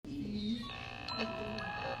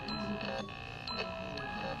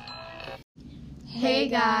Hey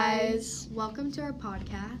guys! Welcome to our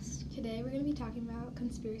podcast. Today we're going to be talking about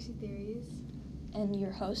conspiracy theories. And your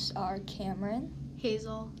hosts are Cameron,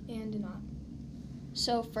 Hazel, and Anat.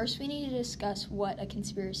 So first we need to discuss what a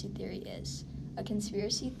conspiracy theory is. A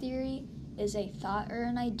conspiracy theory is a thought or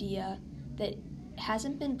an idea that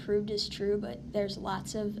hasn't been proved as true, but there's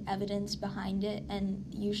lots of evidence behind it, and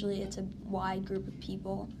usually it's a wide group of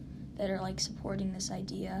people that are supporting this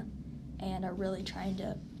idea and are really trying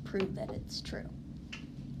to prove that it's true.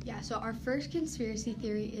 Yeah, so our first conspiracy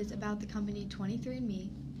theory is about the company 23andMe.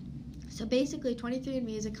 So basically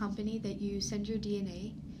 23andMe is a company that you send your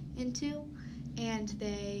DNA into, and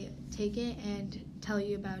they take it and tell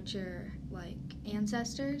you about your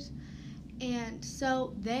ancestors. And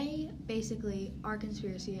so they basically, our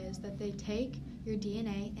conspiracy is that they take your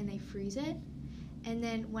DNA and they freeze it, and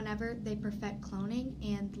then whenever they perfect cloning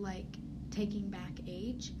and taking back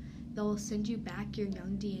age, they'll send you back your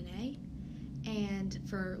young DNA, and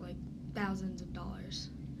for thousands of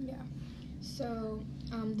dollars. Yeah. So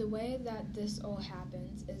the way that this all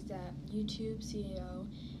happens is that YouTube CEO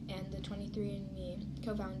and the 23andMe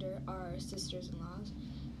co-founder are sisters-in-laws.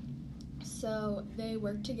 So they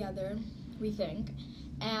work together, we think,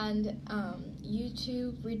 and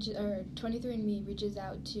 23andMe reaches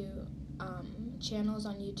out to channels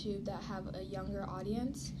on YouTube that have a younger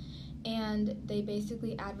audience, and they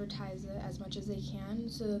basically advertise it as much as they can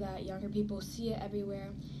so that younger people see it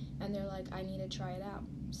everywhere, and they're like, I need to try it out.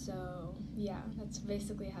 So yeah, that's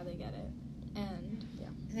basically how they get it. And yeah.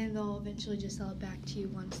 And then they'll eventually just sell it back to you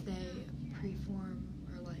once they preform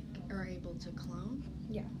or are able to clone.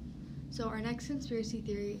 Yeah. So our next conspiracy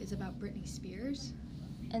theory is about Britney Spears.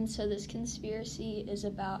 And so this conspiracy is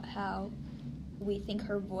about how we think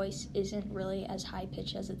her voice isn't really as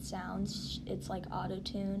high-pitched as it sounds. It's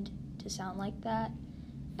auto-tuned to sound like that.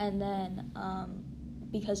 And then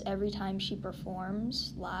because every time she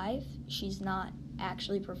performs live, she's not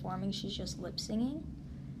actually performing, she's just lip-singing.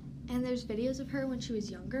 And there's videos of her when she was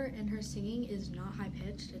younger, and her singing is not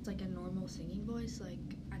high-pitched. It's a normal singing voice, I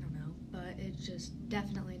don't know, but it's just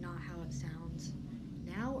definitely not how it sounds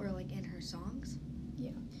now or in her songs.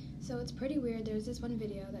 Yeah. So it's pretty weird. There's this one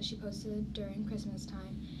video that she posted during Christmas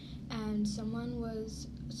time, and someone was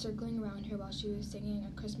circling around her while she was singing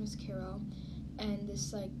a Christmas carol in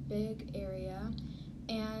this big area.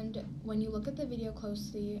 And when you look at the video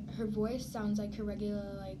closely, her voice sounds like her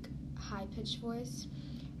regular high-pitched voice,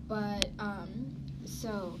 but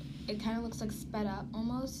so it kind of looks sped up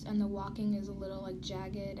almost, and the walking is a little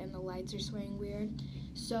jagged, and the lights are swaying weird.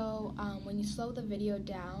 So when you slow the video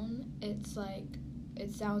down, it's it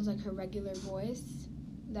sounds like her regular voice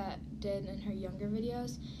that did in her younger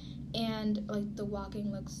videos, and the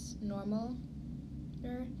walking looks normal.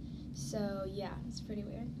 So yeah, it's pretty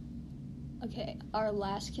weird. Okay, our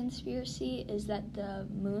last conspiracy is that the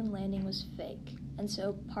moon landing was fake. And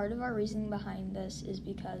so part of our reasoning behind this is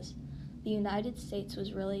because the United States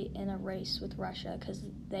was really in a race with Russia because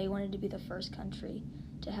they wanted to be the first country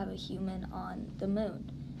to have a human on the moon.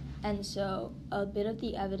 And so a bit of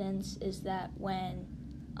the evidence is that when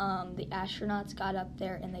the astronauts got up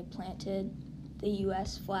there and they planted the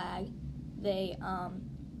U.S. flag, the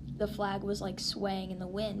flag was swaying in the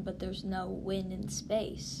wind, but there's no wind in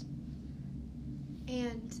space.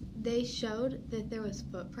 And they showed that there was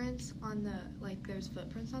footprints on there's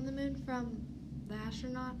footprints on the moon from the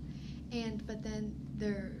astronaut, but then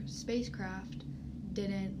their spacecraft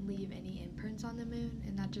didn't leave any imprints on the moon,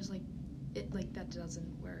 and that just that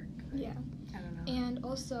doesn't work. Yeah. I don't know. And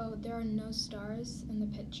also, there are no stars in the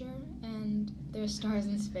picture, and there's stars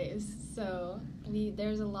in space. So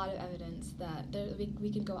there's a lot of evidence that we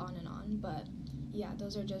could go on and on, but yeah,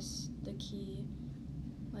 those are just the key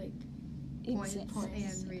points and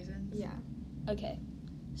reasons. Yeah. Okay,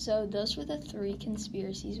 so those were the 3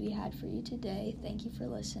 conspiracies we had for you today. Thank you for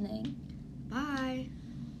listening. Bye.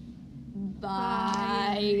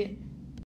 Bye.